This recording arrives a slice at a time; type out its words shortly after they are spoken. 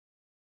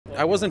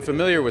I wasn't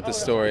familiar with the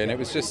story, and it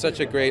was just such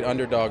a great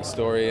underdog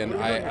story, and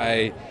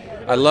I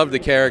love the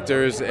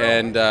characters,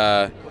 and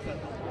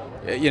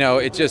you know,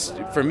 it just,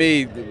 for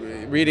me,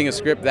 reading a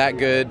script that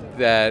good,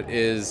 that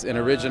is an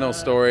original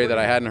story that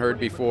I hadn't heard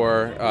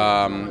before,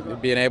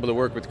 being able to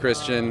work with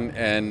Christian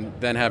and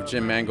then have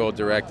Jim Mangold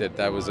direct it,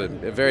 that was a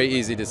very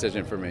easy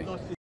decision for me.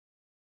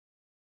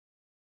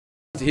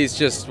 He's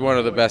just one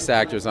of the best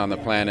actors on the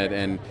planet,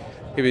 and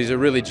he's a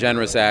really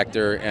generous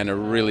actor and a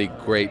really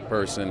great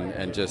person,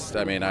 and just,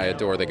 I mean, I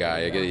adore the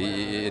guy.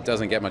 It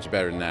doesn't get much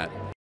better than that.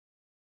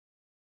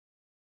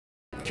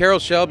 Carroll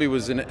Shelby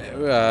was an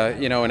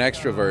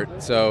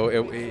extrovert, so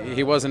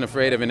he wasn't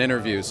afraid of an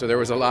interview. So there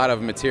was a lot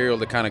of material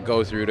to kind of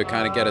go through to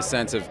kind of get a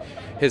sense of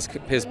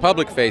his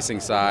public-facing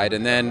side.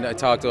 And then I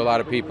talked to a lot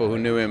of people who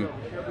knew him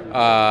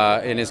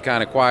in his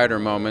kind of quieter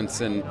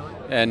moments, and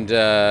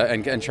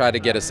tried to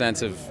get a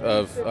sense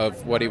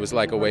of what he was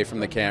like away from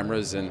the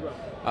cameras. And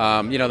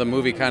you know, the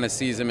movie kind of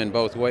sees him in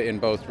both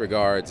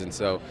regards. And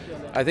so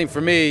I think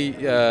for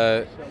me,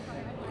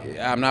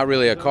 I'm not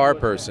really a car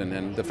person,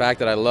 and the fact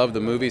that I love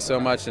the movie so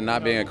much and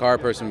not being a car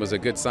person was a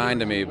good sign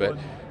to me. But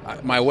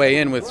my way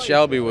in with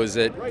Shelby was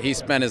that he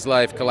spent his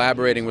life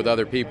collaborating with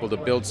other people to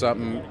build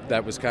something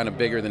that was kind of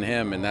bigger than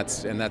him, and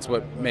that's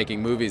what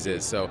making movies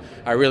is. So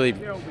I really,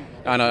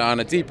 on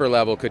a deeper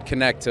level, could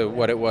connect to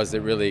what it was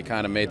that really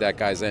kind of made that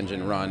guy's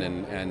engine run,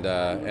 and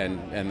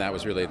that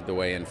was really the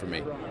way in for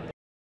me.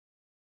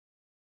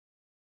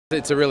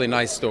 It's a really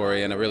nice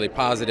story and a really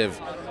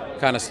positive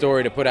kind of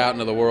story to put out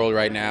into the world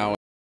right now.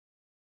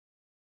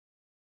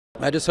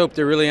 I just hope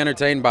they're really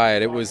entertained by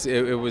it.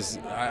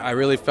 I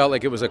really felt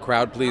like it was a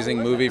crowd-pleasing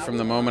movie from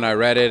the moment I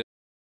read it.